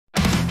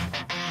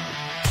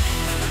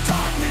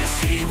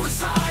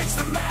resides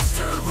the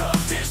master of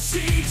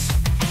deceit,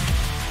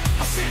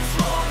 a Sith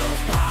Lord of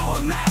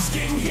power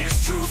masking his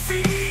true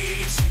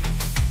feet.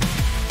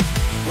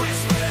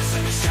 Whispers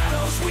in the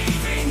shadows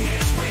weaving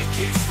his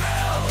wicked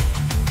spell.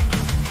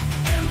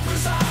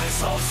 Emperor's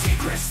eyes hold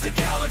secrets the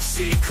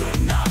galaxy could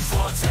not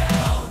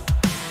foretell.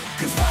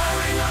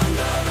 Conspiring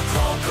under the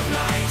cloak of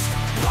night,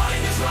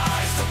 plotting his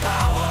rise to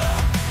power,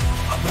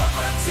 a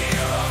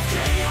puppeteer of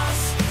chaos,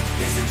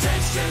 his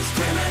intentions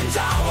grim and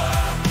dour.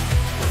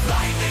 With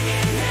lightning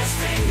in his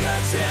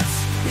fingertips,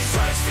 he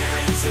strikes fear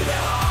into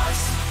their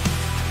hearts.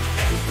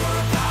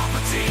 Emperor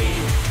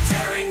Palpatine,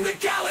 tearing the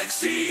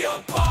galaxy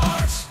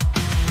apart.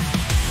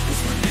 His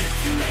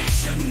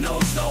manipulation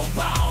knows no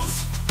bounds.